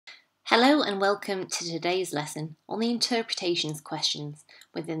Hello and welcome to today's lesson on the interpretations questions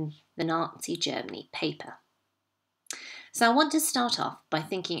within the Nazi Germany paper. So I want to start off by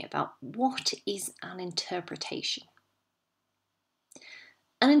thinking about what is an interpretation.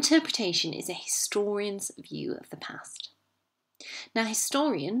 An interpretation is a historian's view of the past. Now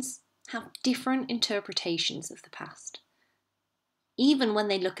historians have different interpretations of the past. Even when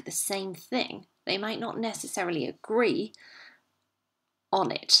they look at the same thing, they might not necessarily agree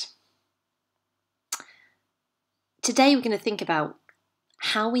on it. Today we're going to think about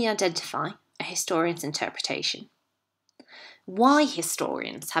how we identify a historian's interpretation, why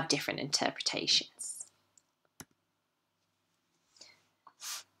historians have different interpretations.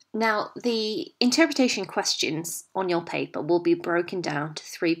 Now, the interpretation questions on your paper will be broken down to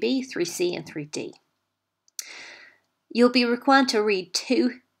 3B, 3C and 3D. You'll be required to read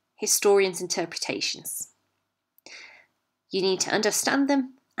two historians' interpretations. You need to understand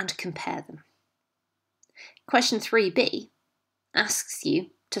them and compare them. Question 3B asks you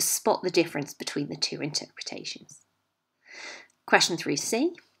to spot the difference between the two interpretations. Question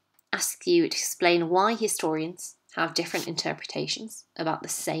 3C asks you to explain why historians have different interpretations about the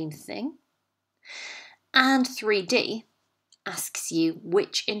same thing. And 3D asks you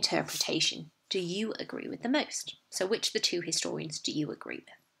which interpretation do you agree with the most? So which of the two historians do you agree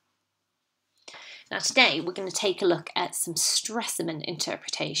with? Now today we're going to take a look at some Stresemann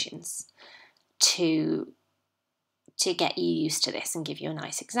interpretations to get you used to this and give you a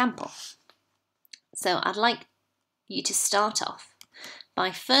nice example. So I'd like you to start off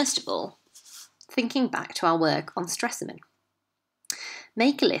by first of all thinking back to our work on Stresemann.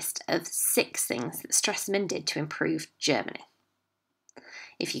 Make a list of 6 things that Stresemann did to improve Germany.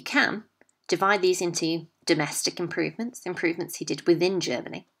 If you can, divide these into domestic improvements he did within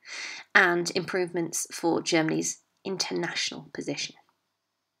Germany, and improvements for Germany's international position.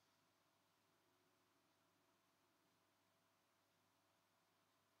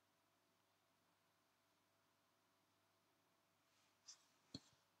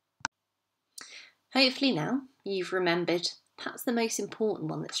 Hopefully now you've remembered perhaps the most important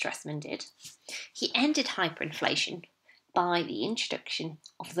one that Stresemann did. He ended hyperinflation by the introduction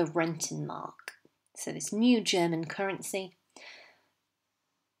of the Rentenmark. So this new German currency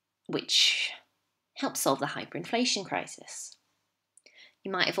which helped solve the hyperinflation crisis.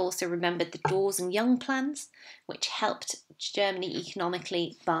 You might have also remembered the Dawes and Young plans, which helped Germany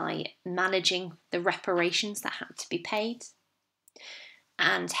economically by managing the reparations that had to be paid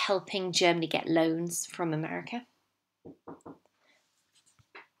and helping Germany get loans from America.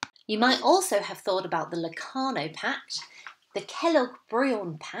 You might also have thought about the Locarno Pact, the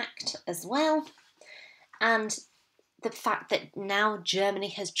Kellogg-Briand Pact as well, and the fact that now Germany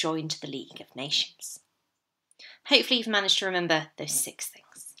has joined the League of Nations. Hopefully you've managed to remember those 6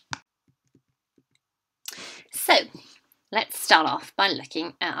 things. So, let's start off by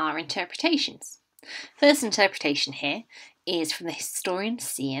looking at our interpretations. First interpretation here is from the historian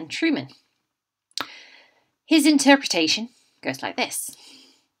C.N. Truman. His interpretation goes like this.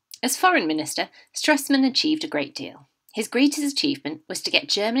 As foreign minister, Stresemann achieved a great deal. His greatest achievement was to get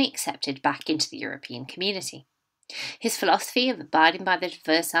Germany accepted back into the European community. His philosophy of abiding by the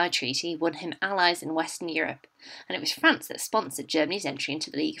Versailles Treaty won him allies in Western Europe, and it was France that sponsored Germany's entry into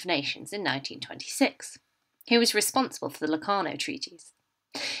the League of Nations in 1926. He was responsible for the Locarno treaties.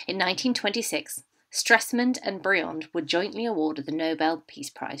 In 1926, Stresemann and Briand were jointly awarded the Nobel Peace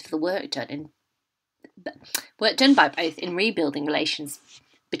Prize for the work done by both in rebuilding relations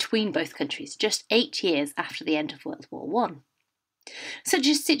between both countries just 8 years after the end of World War I. Such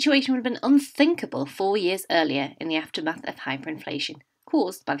a situation would have been unthinkable 4 years earlier in the aftermath of hyperinflation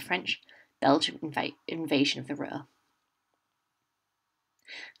caused by the French-Belgian invasion of the Ruhr.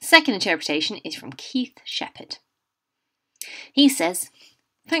 The second interpretation is from Keith Shepard. He says,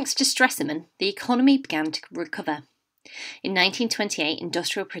 thanks to Stresemann, the economy began to recover. In 1928,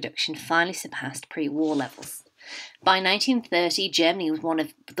 industrial production finally surpassed pre-war levels. By 1930, Germany was one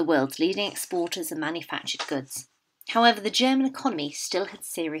of the world's leading exporters of manufactured goods. However, the German economy still had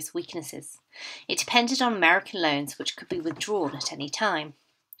serious weaknesses. It depended on American loans which could be withdrawn at any time.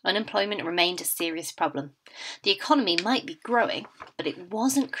 Unemployment remained a serious problem. The economy might be growing, but it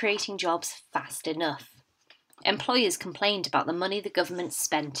wasn't creating jobs fast enough. Employers complained about the money the government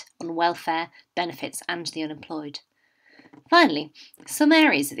spent on welfare, benefits and the unemployed. Finally, some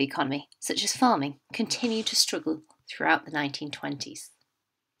areas of the economy, such as farming, continued to struggle throughout the 1920s.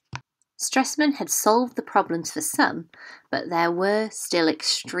 Stresemann had solved the problems for some, but there were still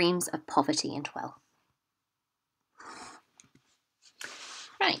extremes of poverty and wealth.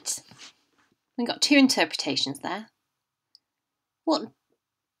 Right, we've got 2 interpretations there.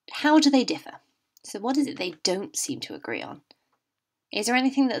 how do they differ? So what is it they don't seem to agree on? Is there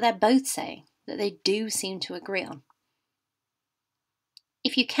anything that they're both saying that they do seem to agree on?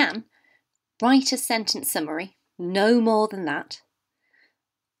 If you can, write a sentence summary, no more than that,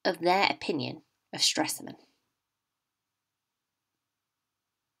 of their opinion of Stresemann.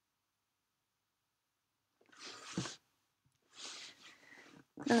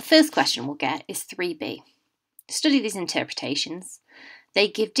 Now, the first question we'll get is 3b. Study these interpretations. They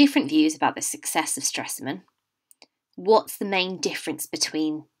give different views about the success of Stresemann. What's the main difference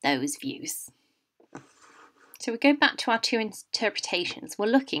between those views? So we go back to our two interpretations. We're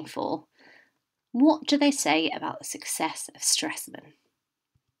looking for, what do they say about the success of Stresemann?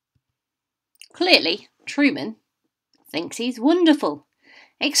 Clearly, Truman thinks he's wonderful,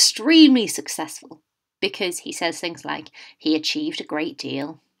 extremely successful, because he says things like he achieved a great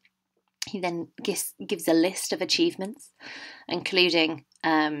deal. He then gives a list of achievements, including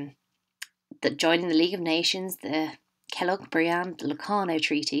that joining the League of Nations, the Kellogg-Briand, the Locarno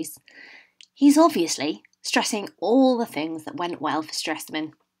treaties. He's obviously stressing all the things that went well for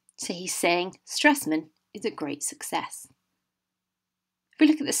Stresemann. So he's saying Stresemann is a great success. If we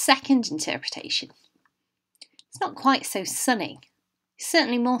look at the second interpretation, it's not quite so sunny. He's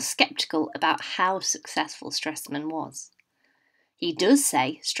certainly more sceptical about how successful Stresemann was. He does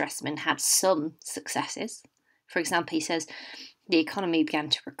say Stresemann had some successes. For example, he says the economy began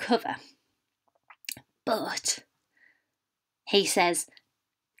to recover. But he says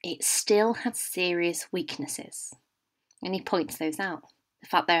it still had serious weaknesses. And he points those out. The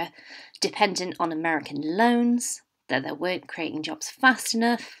fact they're dependent on American loans, that they weren't creating jobs fast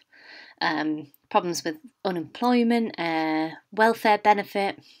enough, problems with unemployment, welfare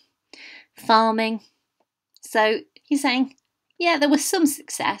benefit, farming. So he's saying, yeah, there was some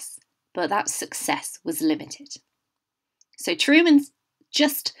success, but that success was limited. So Truman's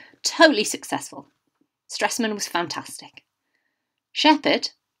just totally successful. Stresemann was fantastic. Shepard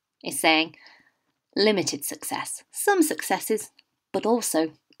is saying limited success, some successes, but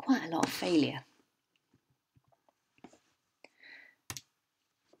also quite a lot of failure.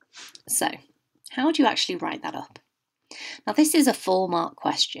 So, how do you actually write that up? Now, this is a 4-mark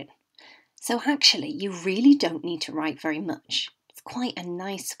question. So actually, you really don't need to write very much. It's quite a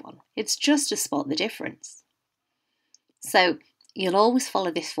nice one. It's just to spot the difference. So you'll always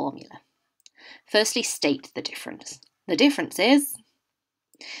follow this formula. Firstly, state the difference. The difference is,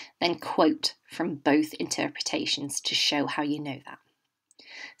 then quote from both interpretations to show how you know that.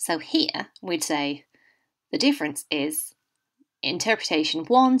 So here we'd say the difference is interpretation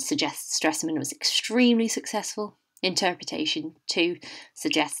 1 suggests Stresemann was extremely successful. Interpretation 2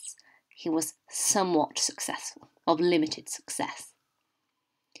 suggests he was somewhat successful, of limited success.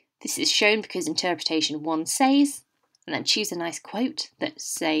 This is shown because interpretation 1 says, and then choose a nice quote that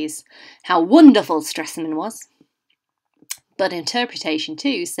says how wonderful Stresemann was. But interpretation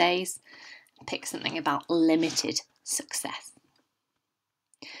 2 says, pick something about limited success.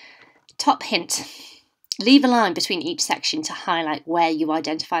 Top hint, leave a line between each section to highlight where you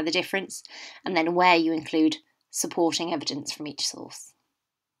identify the difference and then where you include supporting evidence from each source.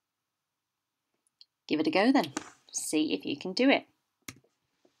 Give it a go then. See if you can do it.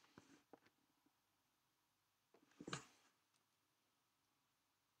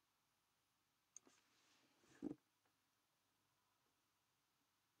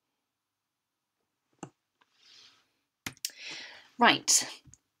 Right.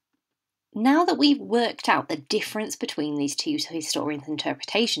 Now that we've worked out the difference between these two historians'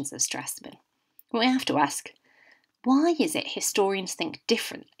 interpretations of Stresemann, we have to ask, why is it historians think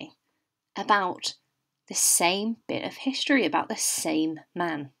differently about the same bit of history, about the same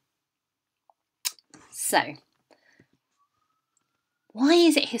man? So, why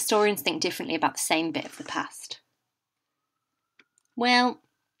is it historians think differently about the same bit of the past? Well,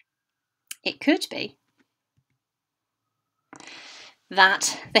 it could be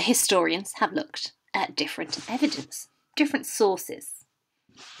that the historians have looked at different evidence, different sources.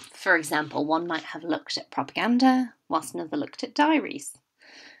 For example, one might have looked at propaganda, whilst another looked at diaries.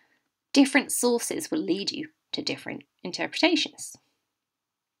 Different sources will lead you to different interpretations.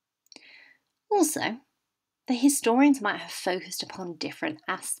 Also, the historians might have focused upon different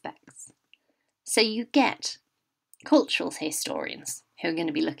aspects. So you get cultural historians who are going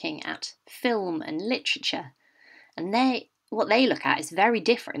to be looking at film and literature, and what they look at is very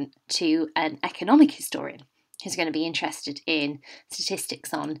different to an economic historian who's going to be interested in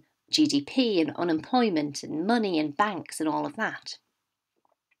statistics on GDP and unemployment and money and banks and all of that.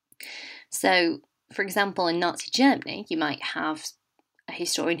 So, for example, in Nazi Germany, you might have a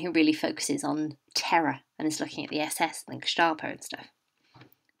historian who really focuses on terror and is looking at the SS and the Gestapo and stuff.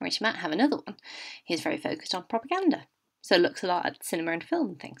 whereas you might have another one who's very focused on propaganda, so looks a lot at cinema and film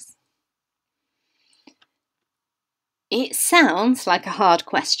and things. It sounds like a hard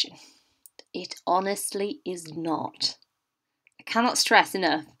question. It honestly is not. I cannot stress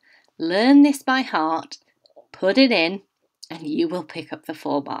enough. Learn this by heart, put it in, and you will pick up the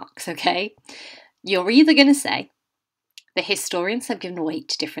 4 marks, okay? You're either going to say, the historians have given weight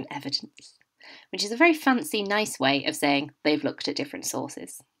to different evidence, which is a very fancy, nice way of saying they've looked at different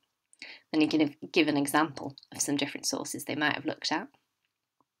sources. Then you can give an example of some different sources they might have looked at.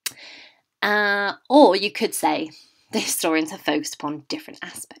 Or you could say, the historians have focused upon different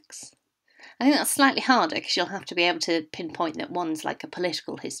aspects. I think that's slightly harder because you'll have to be able to pinpoint that one's like a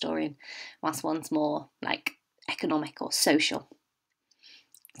political historian, whilst one's more like economic or social.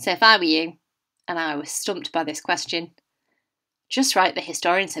 So if I were you, and I was stumped by this question, just write the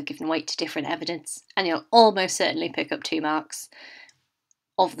historians have given weight to different evidence, and you'll almost certainly pick up 2 marks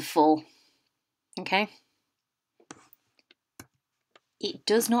of the 4. Okay? It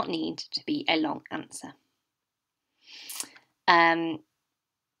does not need to be a long answer.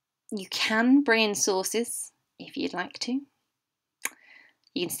 You can bring in sources if you'd like to.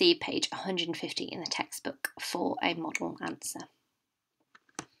 You can see page 150 in the textbook for a model answer.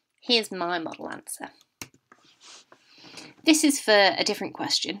 Here's my model answer. This is for a different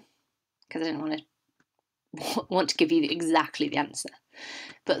question, because I didn't want to give you exactly the answer.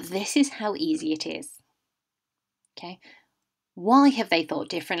 But this is how easy it is. Okay? Why have they thought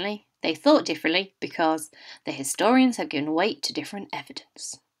differently? They thought differently because the historians have given weight to different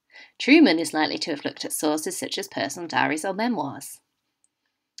evidence. Truman is likely to have looked at sources such as personal diaries or memoirs.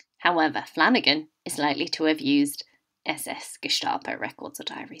 However, Flanagan is likely to have used SS Gestapo records or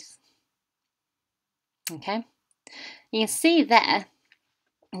diaries. Okay? You can see there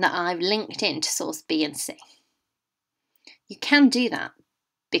that I've linked in to source B and C. You can do that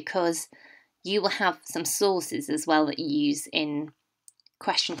because you will have some sources as well that you use in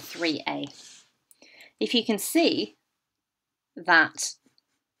question 3A. If you can see that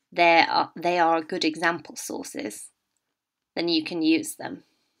they are good example sources, then you can use them.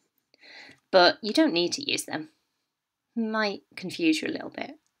 But you don't need to use them. It might confuse you a little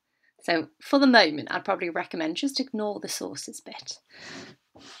bit. So for the moment, I'd probably recommend just ignore the sources bit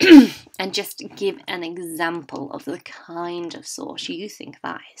and just give an example of the kind of source you think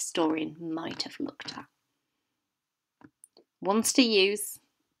that historian might have looked at. Ones to use: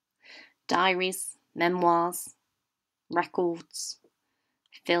 diaries, memoirs, records,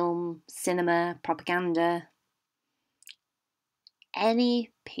 film, cinema, propaganda,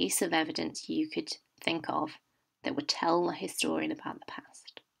 any piece of evidence you could think of that would tell a historian about the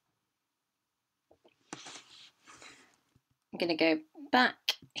past. I'm going to go back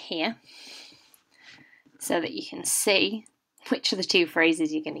here so that you can see which of the 2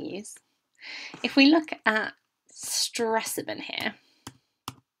 phrases you're going to use. If we look at Stresemann here,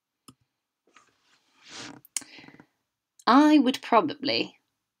 I would probably,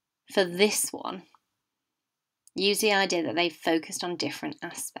 for this one, use the idea that they've focused on different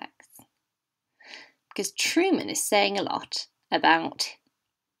aspects. Because Truman is saying a lot about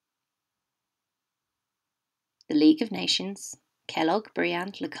the League of Nations, Kellogg,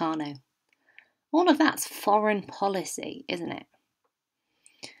 Briand, Locarno. All of that's foreign policy, isn't it?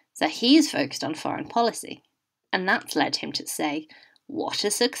 So he's focused on foreign policy, and that's led him to say what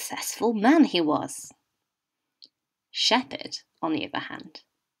a successful man he was. Shepherd, on the other hand,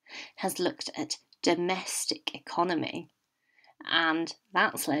 has looked at domestic economy, and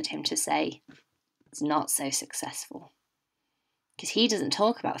that's led him to say it's not so successful. Because he doesn't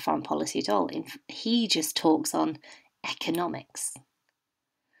talk about foreign policy at all. He just talks on economics.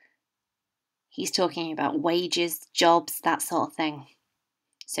 He's talking about wages, jobs, that sort of thing.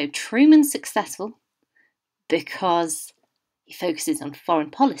 So Truman's successful because he focuses on foreign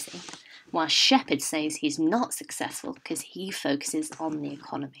policy, while Shepherd says he's not successful because he focuses on the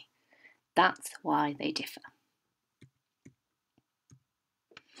economy. That's why they differ.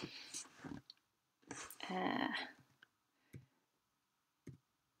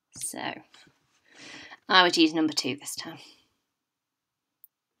 So I would use number 2 this time.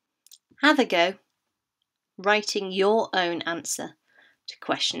 Have a go writing your own answer to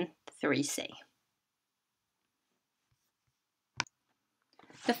question 3C.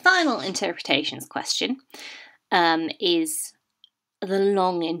 The final interpretations question is the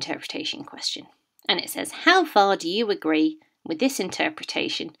long interpretation question. And it says, how far do you agree with this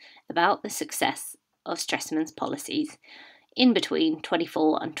interpretation about the success of Stresemann's policies in between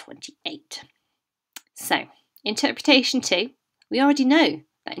 24 and 28? So, interpretation 2, we already know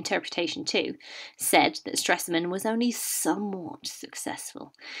that interpretation 2 said that Stresemann was only somewhat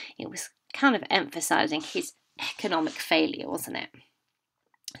successful. It was kind of emphasising his economic failure, wasn't it?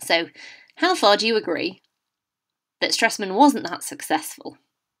 So, how far do you agree that Stresemann wasn't that successful?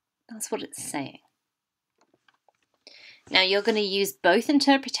 That's what it's saying. Now, you're going to use both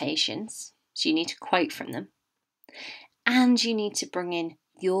interpretations, so you need to quote from them, and you need to bring in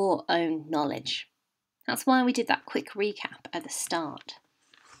your own knowledge. That's why we did that quick recap at the start.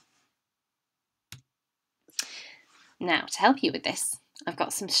 Now, to help you with this, I've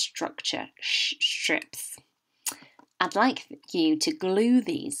got some structure strips. I'd like you to glue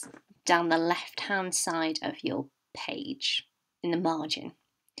these down the left-hand side of your page in the margin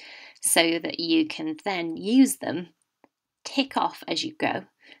so that you can then use them, tick off as you go,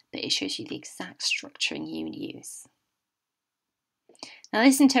 but it shows you the exact structuring you use. Now,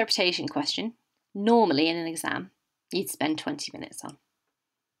 this interpretation question, normally in an exam, you'd spend 20 minutes on.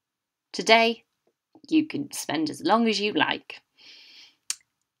 Today, you can spend as long as you like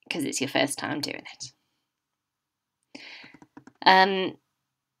because it's your first time doing it.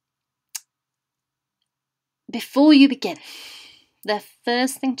 Before you begin, the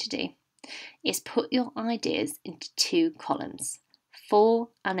first thing to do is put your ideas into 2 columns, for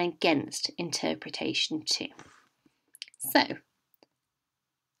and against interpretation 2. So,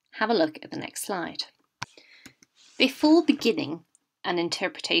 have a look at the next slide. Before beginning an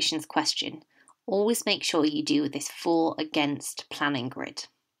interpretations question, always make sure you do this for against planning grid.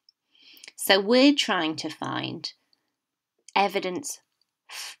 So we're trying to find evidence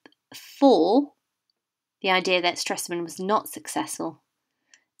for the idea that Stresemann was not successful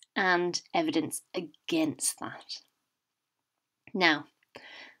and evidence against that. Now,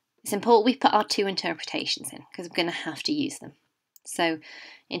 it's important we put our 2 interpretations in because we're going to have to use them. So,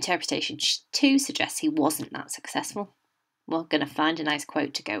 interpretation 2 suggests he wasn't that successful. We're going to find a nice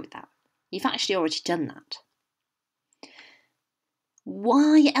quote to go with that. You've actually already done that.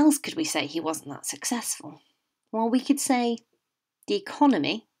 Why else could we say he wasn't that successful? Well, we could say the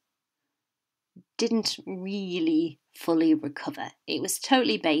economy didn't really fully recover. It was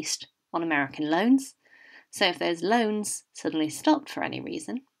totally based on American loans. So if those loans suddenly stopped for any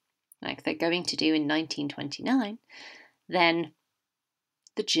reason, like they're going to do in 1929, then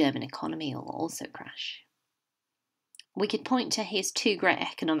the German economy will also crash. We could point to his 2 great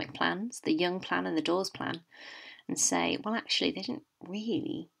economic plans, the Young Plan and the Dawes Plan, and say, well, actually, they didn't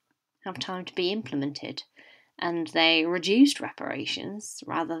really have time to be implemented, and they reduced reparations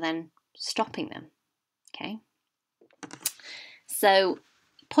rather than stopping them. Okay? So,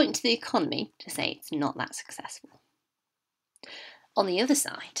 point to the economy to say it's not that successful. On the other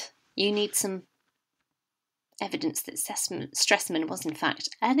side, you need some evidence that Stresemann was, in fact,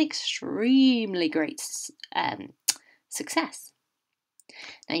 an extremely great success.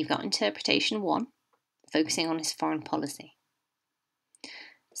 Now, you've got interpretation 1, focusing on his foreign policy.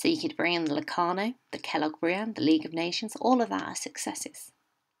 So you could bring in the Locarno, the Kellogg-Briand, the League of Nations, all of that are successes.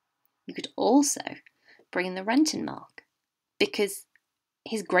 You could also bring in the Rentenmark, because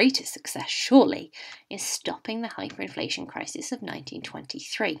his greatest success, surely, is stopping the hyperinflation crisis of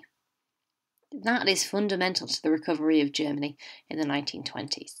 1923. That is fundamental to the recovery of Germany in the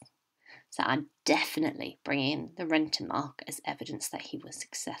 1920s. So I'd definitely bring in the Rentenmark as evidence that he was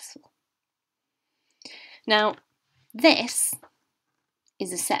successful. Now, this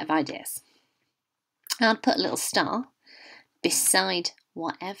is a set of ideas. I'd put a little star beside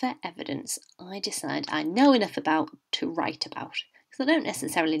whatever evidence I decide I know enough about to write about, because I don't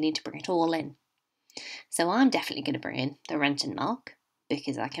necessarily need to bring it all in. So I'm definitely going to bring in the Rentenmark,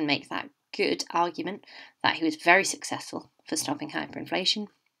 because I can make that good argument that he was very successful for stopping hyperinflation.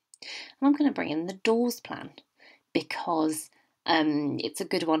 And I'm going to bring in the Dawes Plan, because it's a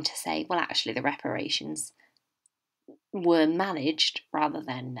good one to say, well, actually the reparations were managed rather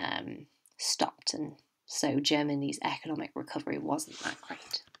than stopped, and so Germany's economic recovery wasn't that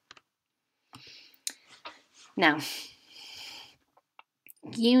great. Now,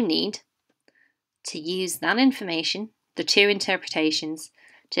 you need to use that information, the 2 interpretations,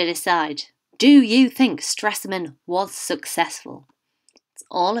 to decide, do you think Stresemann was successful? It's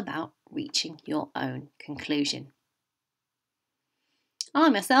all about reaching your own conclusion. I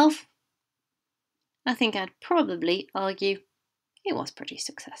myself, I think I'd probably argue it was pretty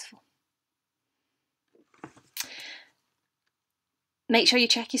successful. Make sure you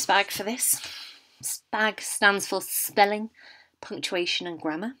check your SPAG for this. SPAG stands for Spelling, Punctuation and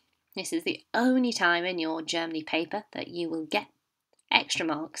Grammar. This is the only time in your Germany paper that you will get extra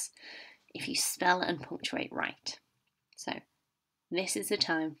marks if you spell and punctuate right. So this is the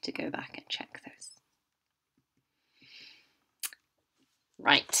time to go back and check those.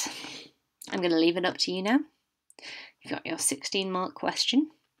 Right, I'm going to leave it up to you now. You've got your 16-mark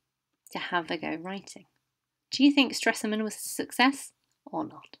question to have a go writing. Do you think Stresemann was a success or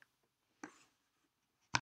not?